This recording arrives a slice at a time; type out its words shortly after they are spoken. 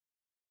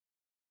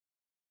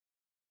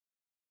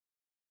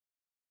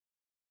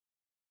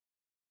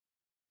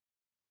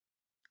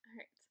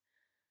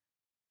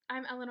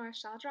I'm Eleanor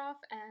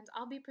Chodroff, and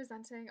I'll be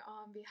presenting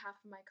on behalf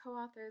of my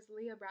co-authors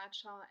Leah,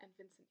 Bradshaw, and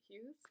Vincent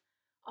Hughes.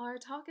 Our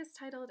talk is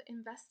titled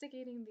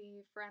Investigating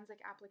the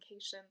Forensic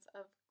Applications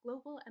of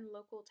Global and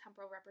Local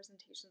Temporal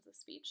Representations of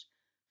Speech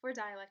for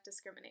Dialect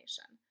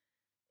Discrimination.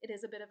 It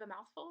is a bit of a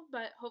mouthful,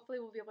 but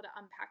hopefully we'll be able to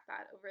unpack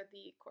that over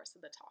the course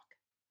of the talk.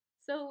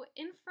 So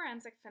in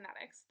forensic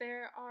phonetics,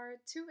 there are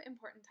two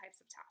important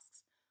types of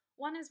tasks.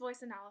 One is voice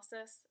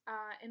analysis,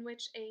 in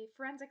which a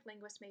forensic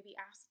linguist may be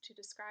asked to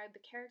describe the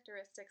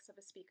characteristics of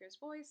a speaker's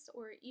voice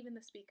or even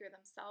the speaker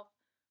themselves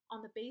on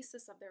the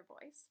basis of their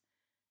voice.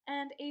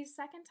 And a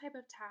second type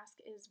of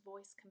task is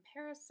voice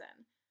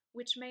comparison,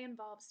 which may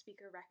involve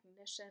speaker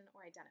recognition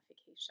or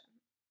identification.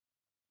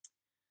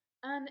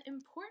 An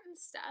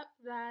important step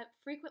that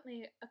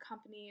frequently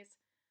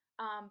accompanies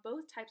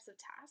both types of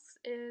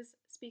tasks is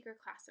speaker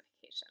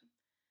classification.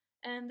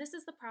 And this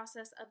is the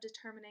process of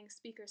determining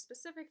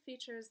speaker-specific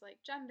features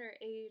like gender,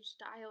 age,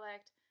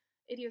 dialect,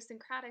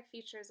 idiosyncratic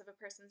features of a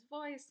person's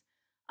voice,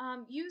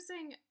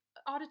 using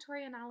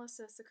auditory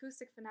analysis,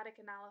 acoustic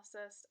phonetic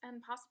analysis, and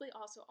possibly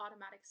also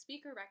automatic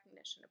speaker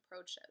recognition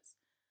approaches.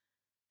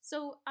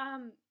 So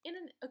in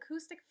an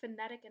acoustic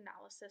phonetic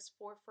analysis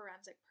for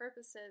forensic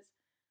purposes,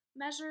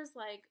 measures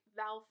like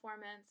vowel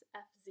formants,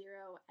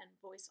 F0, and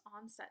voice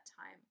onset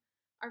time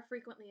are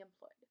frequently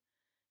employed.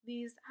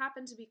 These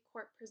happen to be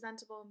court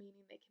presentable,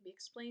 meaning they can be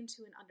explained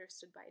to and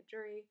understood by a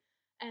jury,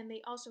 and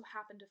they also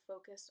happen to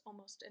focus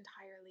almost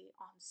entirely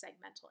on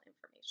segmental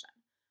information.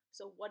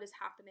 So what is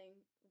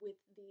happening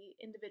with the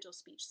individual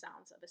speech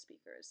sounds of a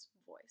speaker's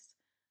voice,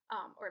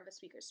 or of a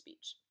speaker's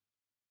speech.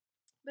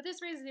 But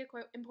this raises the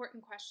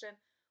important question,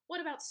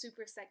 what about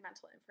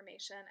suprasegmental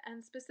information,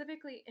 and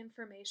specifically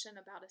information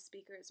about a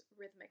speaker's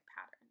rhythmic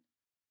pattern?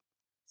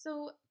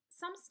 So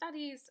some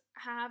studies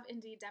have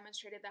indeed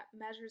demonstrated that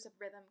measures of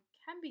rhythm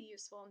can be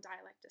useful in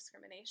dialect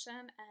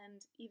discrimination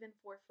and even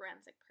for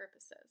forensic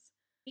purposes.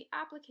 The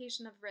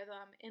application of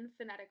rhythm in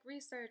phonetic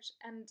research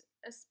and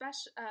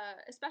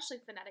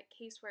especially phonetic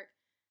casework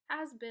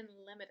has been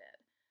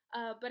limited,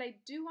 but I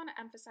do want to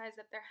emphasize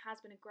that there has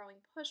been a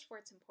growing push for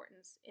its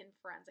importance in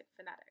forensic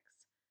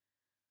phonetics.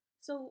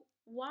 So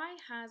why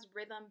has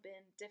rhythm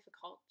been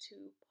difficult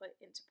to put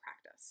into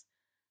practice?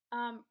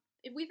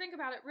 If we think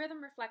about it,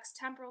 rhythm reflects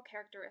temporal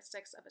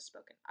characteristics of a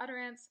spoken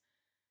utterance,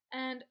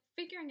 and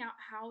figuring out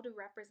how to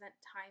represent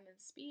time in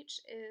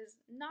speech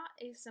is not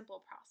a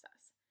simple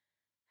process.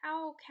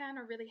 How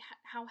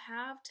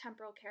have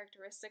temporal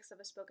characteristics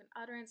of a spoken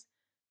utterance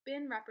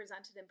been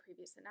represented in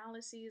previous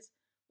analyses,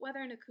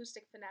 whether in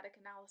acoustic phonetic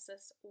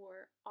analysis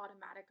or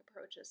automatic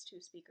approaches to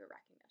speaker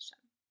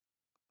recognition?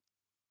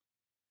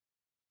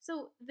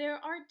 So there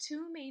are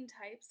two main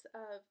types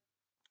of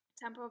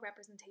temporal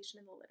representation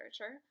in the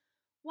literature.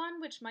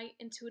 One which might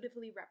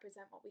intuitively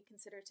represent what we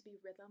consider to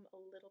be rhythm a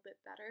little bit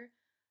better.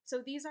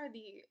 So these are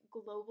the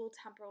global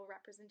temporal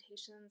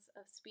representations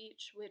of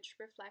speech,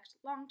 which reflect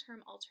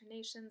long-term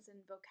alternations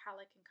in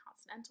vocalic and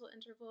consonantal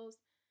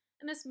intervals,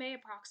 and this may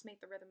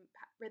approximate the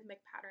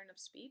rhythmic pattern of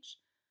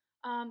speech.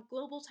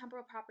 Global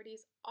temporal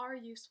properties are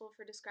useful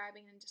for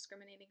describing and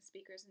discriminating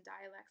speakers and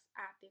dialects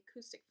at the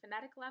acoustic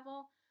phonetic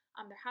level.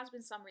 There has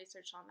been some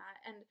research on that,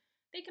 and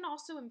they can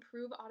also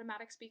improve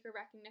automatic speaker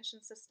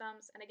recognition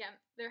systems. And again,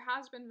 there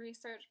has been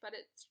research, but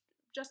it's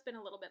just been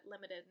a little bit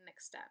limited in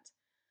extent.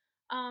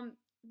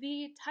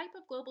 The type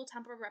of global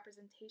temporal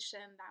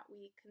representation that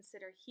we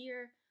consider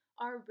here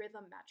are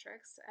rhythm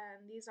metrics,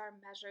 and these are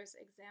measures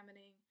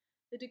examining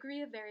the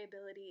degree of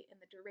variability in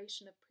the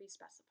duration of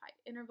pre-specified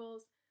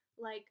intervals,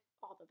 like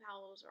all the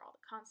vowels or all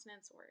the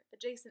consonants or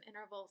adjacent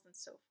intervals and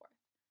so forth.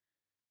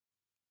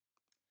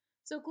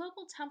 So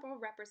global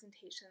temporal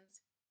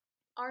representations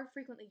are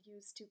frequently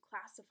used to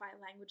classify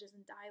languages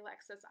and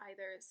dialects as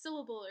either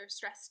syllable or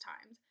stress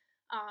timed.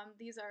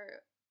 These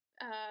are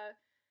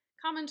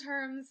common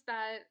terms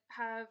that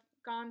have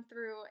gone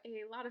through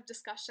a lot of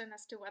discussion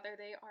as to whether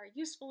they are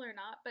useful or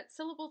not, but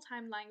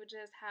syllable-timed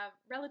languages have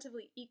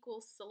relatively equal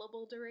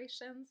syllable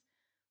durations,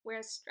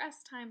 whereas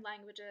stress-timed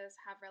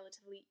languages have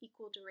relatively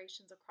equal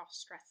durations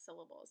across stressed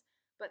syllables,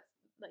 but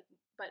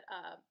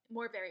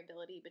more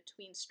variability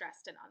between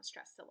stressed and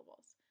unstressed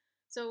syllables.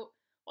 So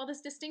while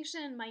this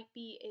distinction might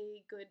be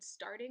a good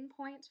starting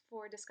point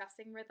for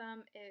discussing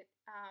rhythm, it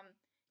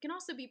can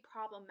also be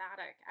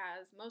problematic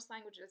as most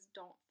languages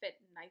don't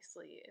fit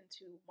nicely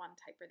into one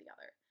type or the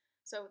other.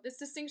 So this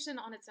distinction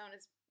on its own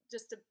is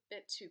just a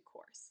bit too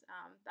coarse.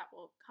 That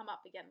will come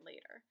up again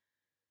later.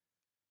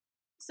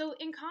 So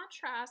in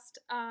contrast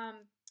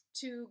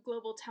to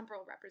global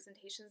temporal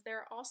representations, there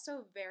are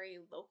also very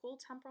local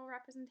temporal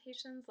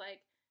representations like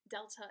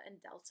delta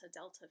and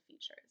delta-delta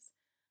features.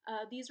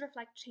 These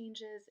reflect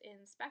changes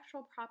in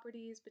spectral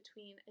properties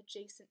between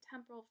adjacent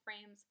temporal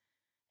frames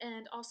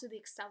and also the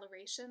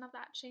acceleration of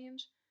that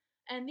change.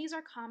 And these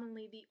are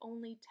commonly the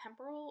only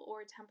temporal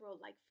or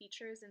temporal-like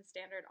features in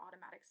standard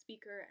automatic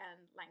speaker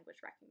and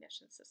language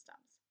recognition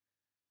systems.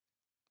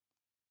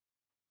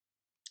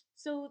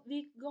 So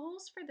the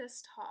goals for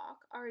this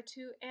talk are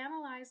to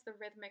analyze the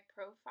rhythmic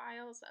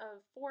profiles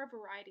of 4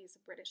 varieties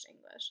of British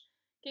English,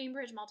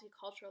 Cambridge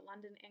Multicultural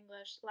London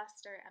English,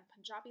 Leicester, and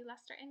Punjabi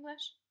Leicester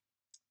English.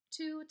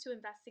 2, to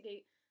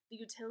investigate the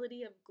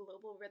utility of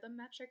global rhythm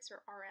metrics,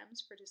 or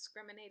RMs, for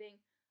discriminating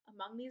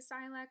among these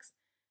dialects.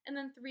 And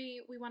then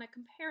 3, we want to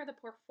compare the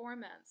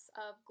performance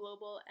of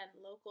global and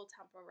local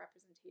temporal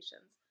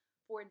representations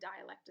for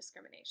dialect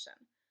discrimination.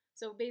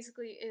 So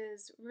basically,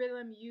 is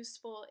rhythm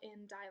useful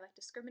in dialect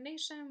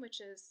discrimination, which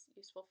is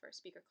useful for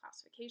speaker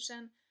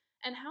classification?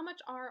 And how much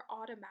are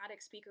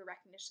automatic speaker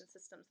recognition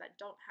systems that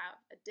don't have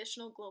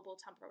additional global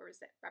temporal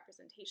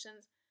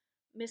representations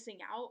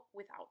missing out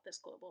without this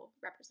global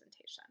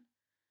representation?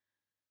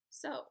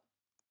 So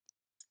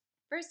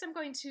first, I'm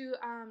going to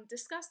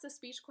discuss the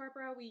speech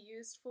corpora we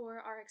used for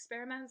our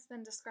experiments,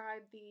 then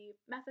describe the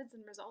methods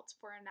and results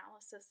for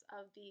analysis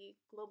of the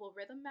global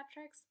rhythm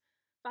metrics,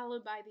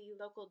 followed by the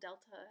local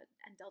delta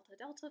and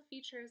delta-delta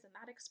features in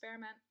that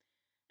experiment,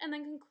 and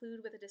then conclude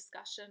with a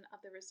discussion of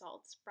the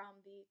results from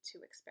the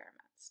 2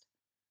 experiments.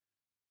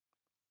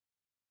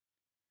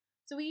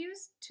 So we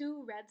used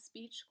 2 red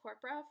speech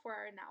corpora for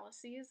our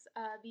analyses,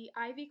 the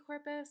Ivy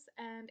corpus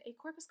and a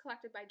corpus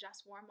collected by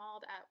Jess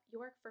Warmald at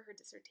York for her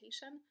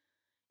dissertation.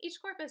 Each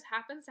corpus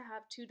happens to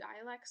have 2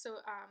 dialects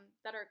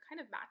that are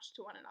kind of matched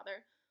to one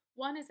another.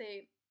 One of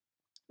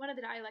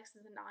the dialects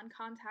is a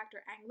non-contact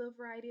or Anglo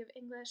variety of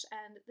English,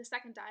 and the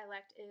second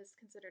dialect is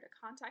considered a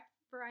contact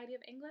variety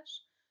of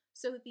English.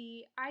 So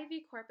the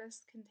Ivy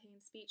corpus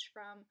contains speech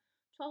from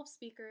 12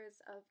 speakers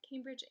of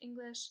Cambridge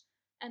English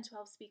and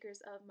 12 speakers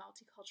of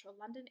Multicultural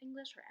London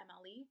English, or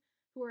MLE,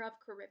 who are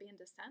of Caribbean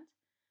descent.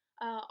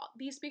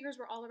 These speakers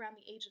were all around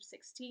the age of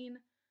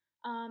 16.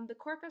 The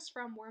corpus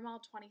from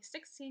Warmald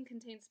 2016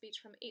 contains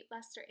speech from 8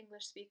 Leicester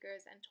English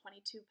speakers and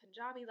 22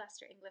 Punjabi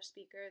Leicester English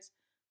speakers,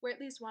 where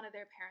at least one of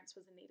their parents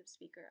was a native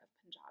speaker of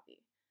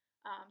Punjabi.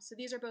 So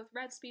these are both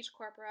red speech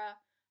corpora.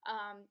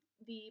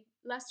 The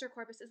Leicester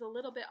corpus is a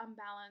little bit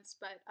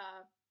unbalanced, but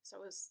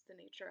so is the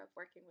nature of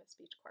working with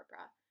speech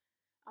corpora.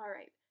 All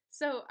right,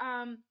 so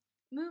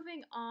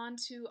moving on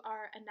to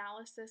our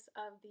analysis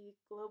of the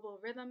global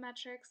rhythm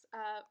metrics.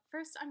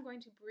 First, I'm going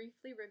to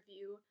briefly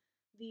review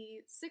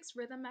the 6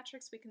 rhythm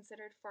metrics we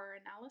considered for our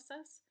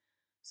analysis.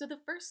 So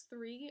the first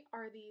 3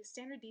 are the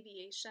standard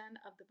deviation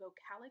of the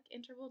vocalic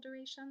interval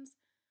durations,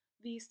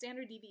 the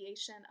standard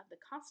deviation of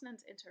the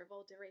consonant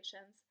interval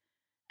durations,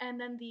 and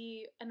then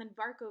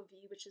Varco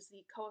V, which is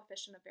the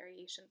coefficient of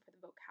variation for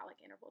the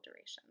vocalic interval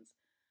durations.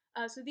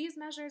 So these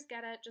measures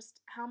get at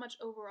just how much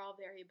overall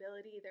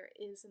variability there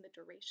is in the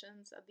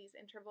durations of these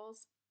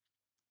intervals.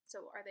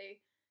 So are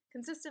they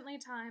consistently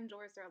timed,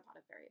 or is there a lot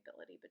of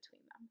variability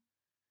between them?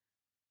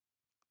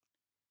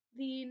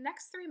 The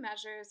next 3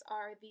 measures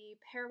are the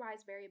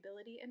pairwise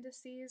variability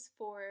indices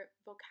for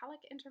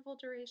vocalic interval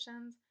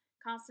durations,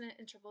 consonant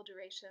interval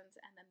durations,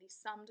 and then the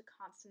summed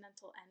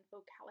consonantal and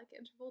vocalic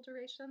interval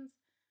durations.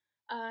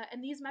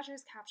 And these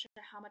measures capture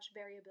how much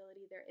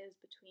variability there is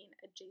between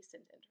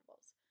adjacent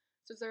intervals.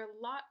 So is there a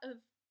lot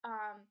of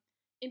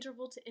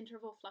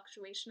interval-to-interval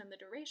fluctuation in the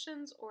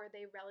durations, or are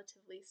they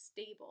relatively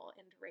stable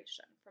in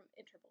duration from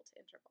interval to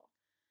interval?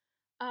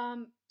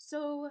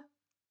 So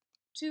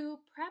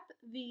to prep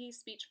the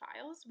speech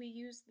files, we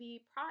use the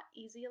Prot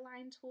Easy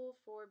Align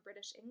tool for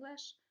British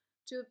English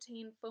to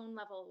obtain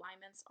phone-level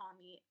alignments on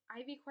the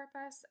Ivy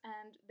corpus,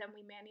 and then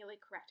we manually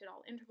corrected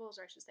all intervals,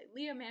 or I should say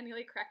Leah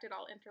manually corrected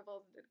all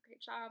intervals and did a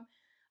great job.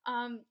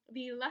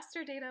 The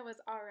Leicester data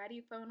was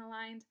already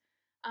phone-aligned,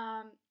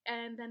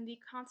 and then the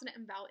consonant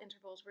and vowel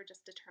intervals were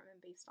just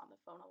determined based on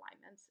the phone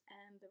alignments,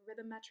 and the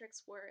rhythm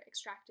metrics were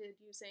extracted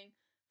using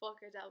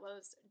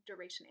Volcker-Delvau's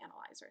duration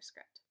analyzer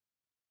script.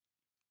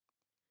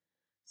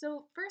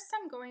 So first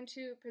I'm going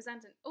to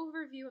present an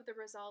overview of the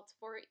results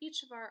for each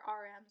of our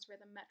RMs,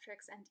 rhythm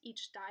metrics, and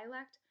each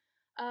dialect.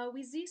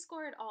 We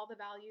z-scored all the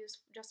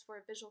values just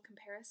for a visual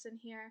comparison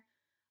here.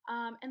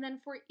 And then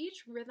for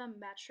each rhythm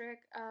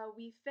metric,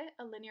 we fit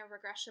a linear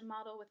regression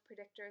model with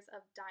predictors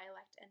of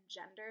dialect and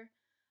gender.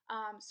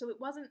 So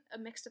it wasn't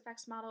a mixed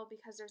effects model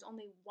because there's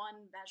only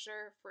one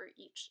measure for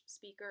each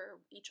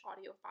speaker, each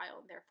audio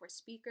file, and therefore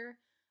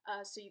speaker.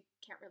 So you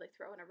can't really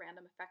throw in a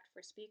random effect for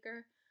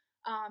speaker.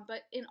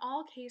 But in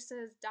all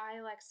cases,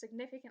 dialect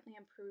significantly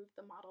improved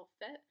the model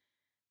fit.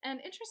 And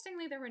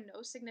interestingly, there were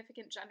no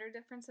significant gender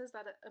differences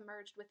that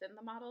emerged within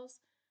the models.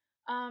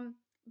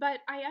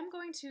 But I am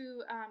going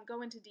to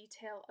go into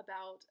detail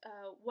about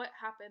what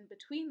happened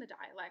between the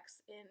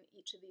dialects in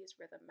each of these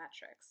rhythm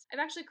metrics.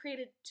 I've actually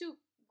created 2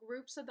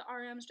 groups of the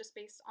RMs just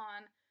based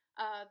on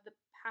the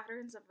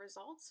patterns of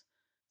results.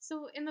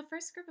 So in the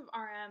first group of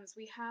RMs,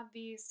 we have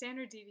the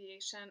standard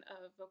deviation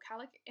of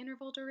vocalic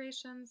interval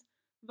durations,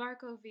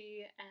 Varco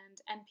V, and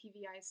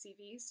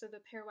NPVI-CV, so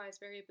the pairwise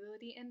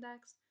variability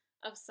index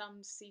of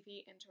summed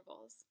CV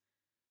intervals.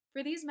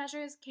 For these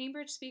measures,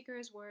 Cambridge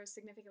speakers were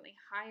significantly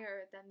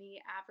higher than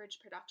the average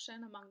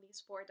production among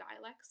these 4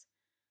 dialects,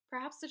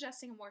 perhaps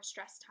suggesting a more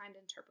stress-timed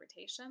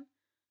interpretation.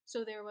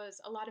 So there was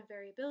a lot of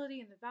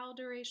variability in the vowel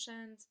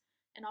durations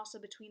and also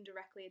between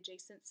directly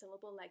adjacent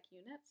syllable-like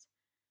units.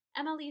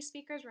 MLE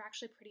speakers were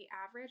actually pretty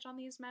average on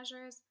these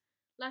measures.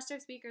 Leicester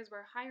speakers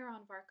were higher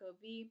on Varco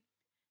V,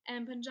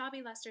 And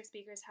Punjabi Leicester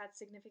speakers had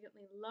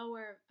significantly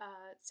lower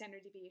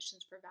standard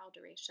deviations for vowel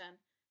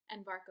duration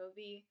and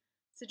VARC-OV,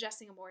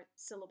 suggesting a more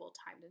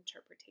syllable-timed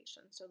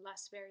interpretation, so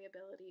less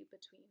variability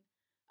between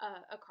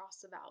across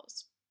the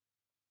vowels.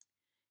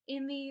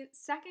 In the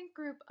second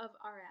group of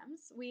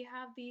RMs, we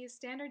have the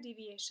standard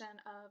deviation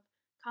of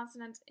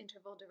consonant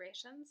interval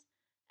durations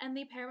and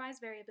the pairwise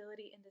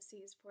variability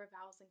indices for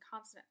vowels and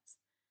consonants.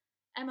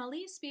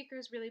 MLE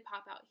speakers really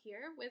pop out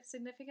here with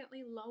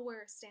significantly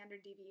lower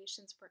standard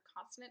deviations for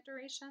consonant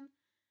duration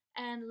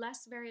and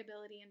less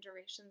variability in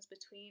durations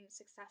between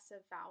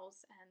successive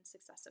vowels and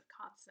successive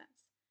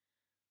consonants.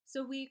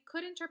 So we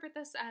could interpret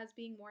this as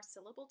being more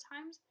syllable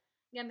timed.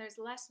 Again,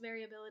 there's less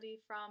variability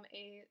from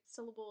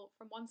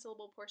one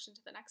syllable portion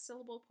to the next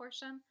syllable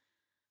portion.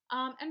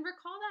 And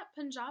recall that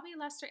Punjabi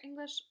Leicester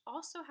English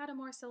also had a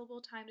more syllable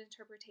timed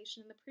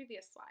interpretation in the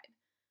previous slide,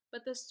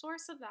 but the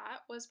source of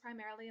that was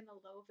primarily in the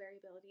low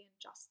variability in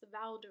just the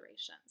vowel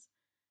durations.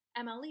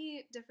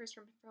 MLE differs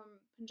from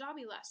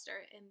Punjabi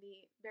Leicester in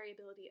the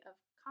variability of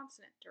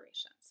consonant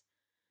durations.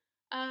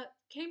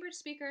 Cambridge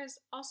speakers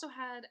also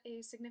had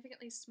a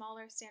significantly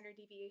smaller standard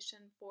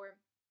deviation for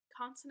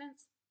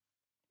consonants,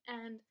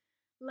 and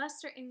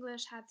Leicester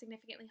English had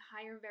significantly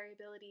higher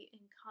variability in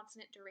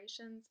consonant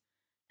durations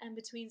and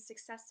between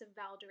successive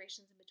vowel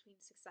durations and between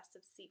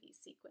successive CV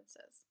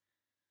sequences.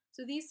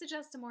 So these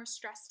suggest a more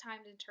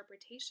stress-timed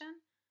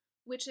interpretation,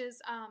 which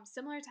is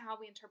similar to how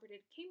we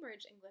interpreted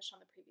Cambridge English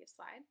on the previous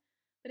slide.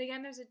 But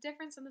again, there's a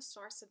difference in the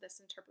source of this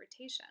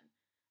interpretation.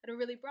 At a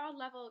really broad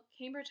level,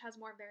 Cambridge has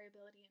more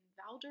variability in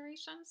vowel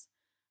durations,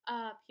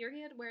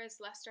 period,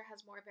 whereas Leicester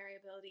has more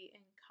variability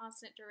in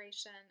consonant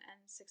duration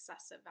and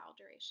successive vowel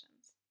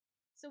durations.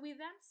 So we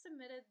then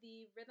submitted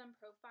the rhythm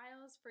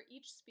profiles for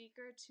each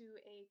speaker to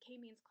a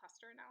k-means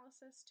cluster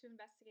analysis to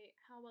investigate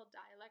how well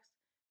dialects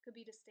could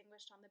be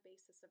distinguished on the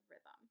basis of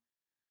rhythm.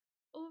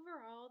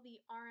 Overall, the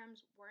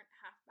RMs weren't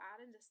half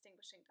bad in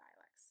distinguishing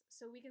dialects.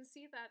 So we can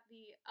see that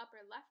the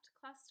upper left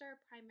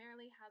cluster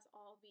primarily has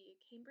all the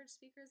Cambridge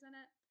speakers in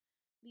it.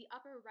 The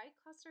upper right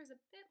cluster is a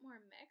bit more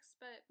mixed,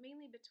 but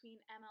mainly between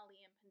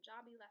MLE and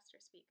Punjabi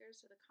Leicester speakers,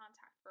 so the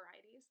contact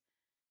varieties.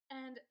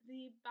 And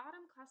the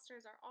bottom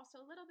clusters are also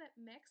a little bit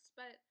mixed,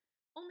 but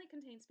only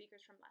contain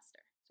speakers from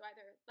Leicester. So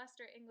either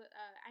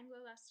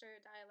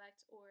Anglo-Leicester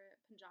dialect or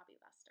Punjabi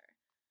Leicester.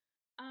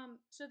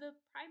 So the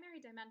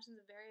primary dimensions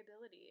of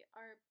variability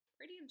are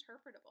pretty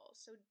interpretable.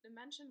 So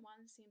dimension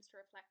 1 seems to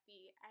reflect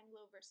the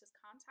Anglo versus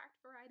contact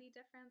variety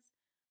difference,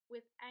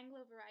 with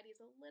Anglo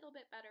varieties a little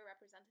bit better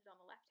represented on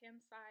the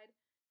left-hand side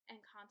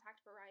and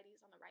contact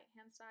varieties on the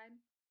right-hand side.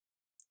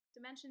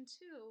 Dimension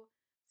 2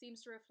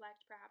 seems to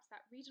reflect perhaps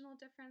that regional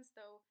difference,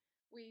 though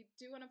we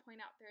do want to point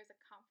out there is a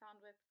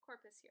confound with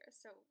corpus here,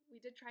 so we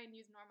did try and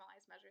use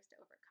normalized measures to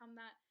overcome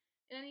that.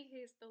 In any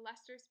case, the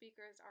Leicester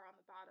speakers are on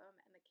the bottom,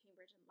 and the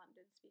Cambridge and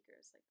London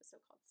speakers, like the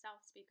so-called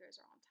South speakers,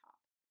 are on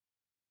top.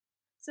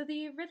 So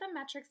the rhythm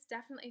metrics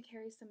definitely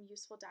carry some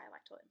useful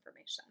dialectal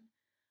information.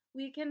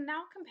 We can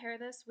now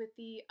compare this with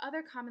the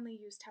other commonly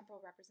used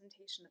temporal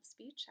representation of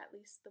speech, at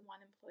least the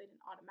one employed in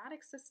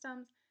automatic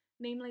systems,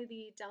 namely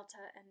the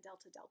delta and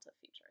delta-delta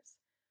features.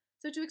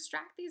 So to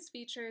extract these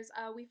features,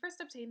 we first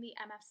obtain the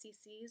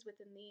MFCCs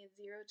within the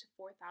 0 to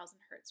 4,000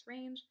 Hz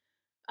range,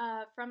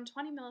 from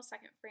 20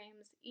 millisecond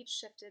frames, each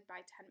shifted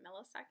by 10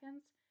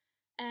 milliseconds,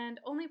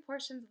 and only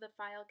portions of the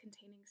file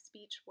containing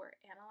speech were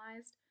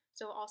analyzed,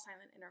 so all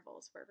silent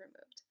intervals were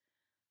removed.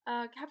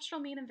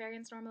 Capsular mean and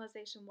variance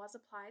normalization was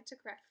applied to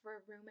correct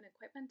for room and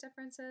equipment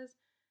differences,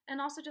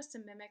 and also just to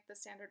mimic the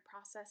standard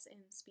process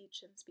in speech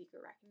and speaker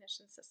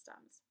recognition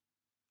systems.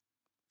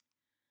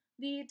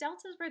 The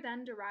deltas were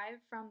then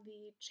derived from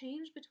the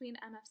change between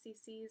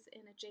MFCCs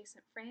in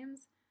adjacent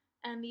frames,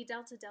 and the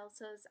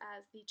delta-deltas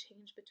as the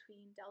change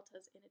between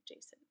deltas in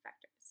adjacent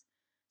vectors.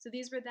 So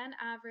these were then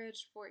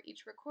averaged for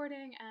each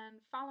recording,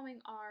 and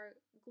following our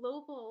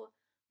global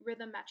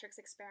rhythm metrics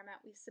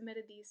experiment, we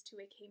submitted these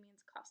to a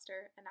k-means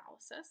cluster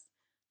analysis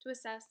to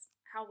assess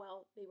how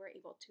well they were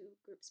able to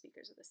group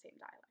speakers of the same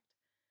dialect.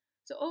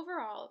 So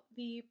overall,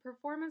 the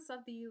performance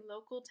of the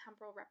local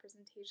temporal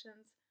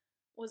representations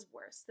was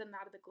worse than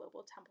that of the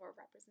global temporal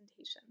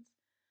representations.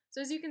 So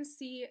as you can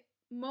see,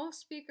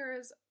 most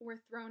speakers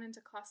were thrown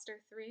into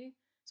cluster 3.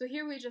 So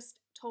here we just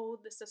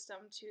told the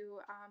system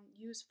to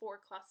use 4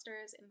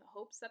 clusters in the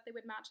hopes that they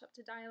would match up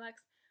to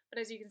dialects, but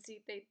as you can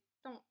see, they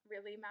don't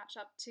really match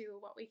up to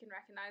what we can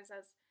recognize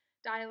as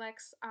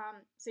dialects.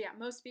 So yeah,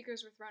 most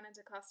speakers were thrown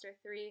into cluster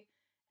 3,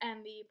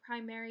 and the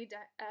primary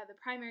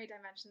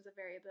dimensions of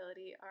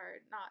variability are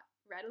not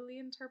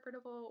readily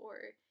interpretable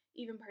or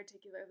even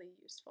particularly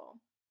useful.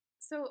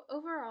 So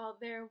overall,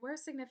 there were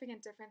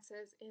significant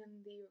differences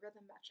in the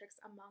rhythm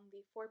metrics among the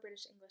 4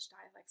 British English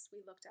dialects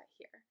we looked at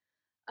here.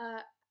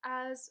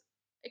 As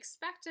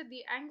expected,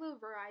 the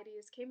Anglo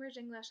varieties, Cambridge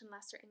English and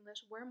Leicester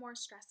English, were more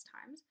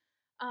stress-timed,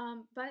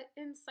 but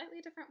in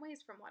slightly different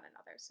ways from one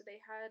another. So they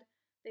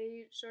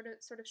sort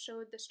of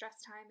showed the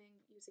stress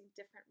timing using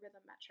different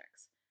rhythm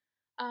metrics.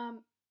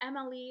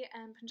 MLE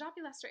and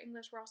Punjabi Leicester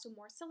English were also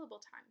more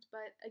syllable timed,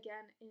 but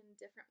again in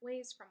different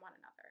ways from one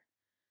another.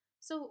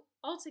 So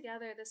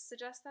altogether, this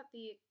suggests that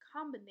the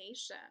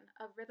combination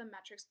of rhythm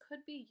metrics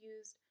could be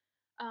used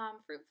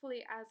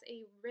fruitfully as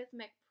a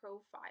rhythmic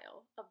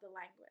profile of the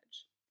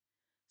language.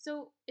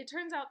 So it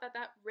turns out that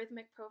that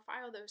rhythmic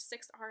profile, those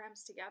 6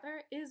 RMs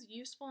together, is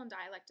useful in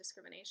dialect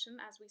discrimination,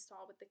 as we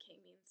saw with the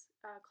k-means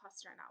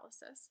cluster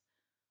analysis.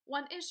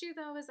 One issue,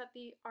 though, is that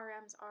the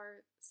RMs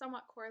are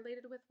somewhat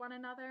correlated with one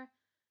another.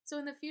 So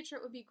in the future,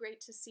 it would be great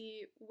to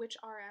see which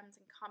RMs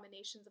and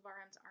combinations of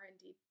RMs are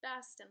indeed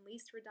best and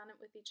least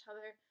redundant with each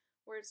other.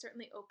 We're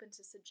certainly open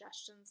to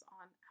suggestions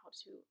on how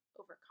to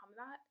overcome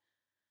that.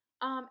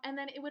 And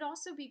then it would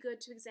also be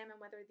good to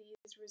examine whether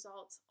these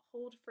results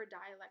hold for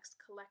dialects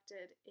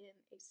collected in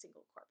a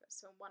single corpus.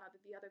 So one of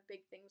the other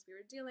big things we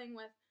were dealing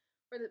with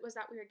was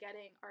that we were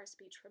getting our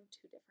speech from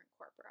 2 different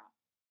corpora.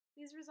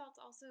 These results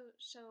also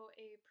show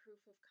a proof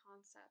of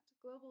concept.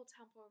 Global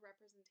temporal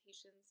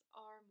representations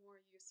are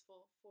more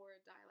useful for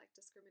dialect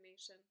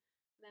discrimination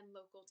than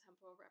local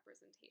temporal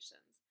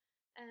representations.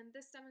 And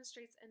this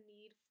demonstrates a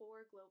need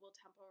for global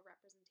temporal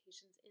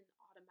representations in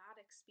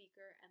automatic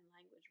speaker and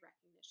language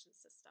recognition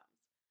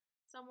systems.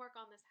 Some work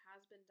on this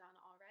has been done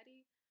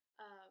already,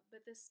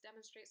 but this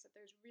demonstrates that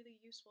there's really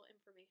useful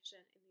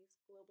information in these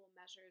global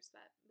measures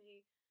that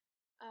may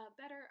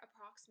better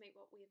approximate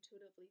what we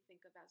intuitively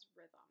think of as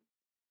rhythm.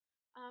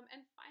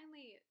 And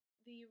finally,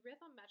 the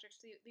rhythm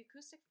metrics, the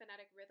acoustic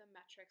phonetic rhythm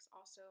metrics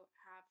also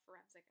have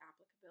forensic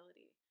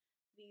applicability.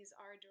 These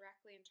are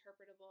directly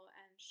interpretable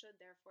and should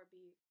therefore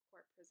be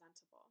court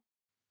presentable.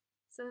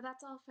 So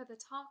that's all for the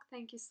talk.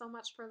 Thank you so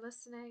much for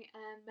listening,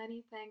 and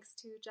many thanks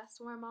to Jess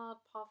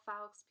Wormald, Paul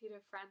Fowkes, Peter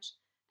French,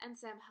 and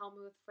Sam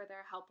Helmuth for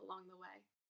their help along the way.